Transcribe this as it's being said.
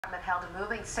Held a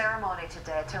moving ceremony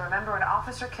today to remember an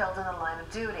officer killed in the line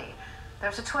of duty.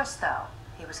 There's a twist, though.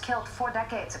 He was killed 4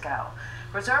 decades ago.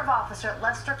 Reserve Officer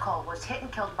Lester Cole was hit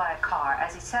and killed by a car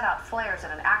as he set out flares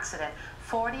in an accident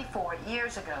 44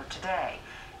 years ago today.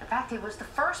 In fact, he was the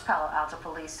first Palo Alto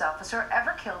police officer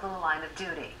ever killed in the line of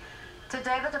duty.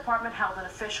 Today, the department held an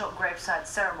official graveside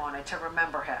ceremony to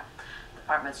remember him. The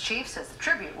department's chief says the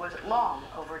tribute was long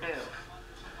overdue.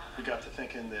 We got to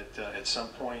thinking that at some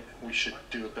point we should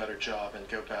do a better job and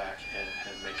go back and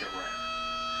make it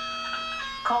right.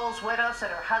 Cole's widow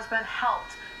said her husband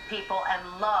helped people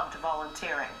and loved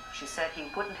volunteering. She said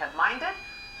he wouldn't have minded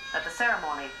that the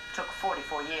ceremony took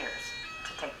 44 years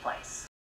to take place.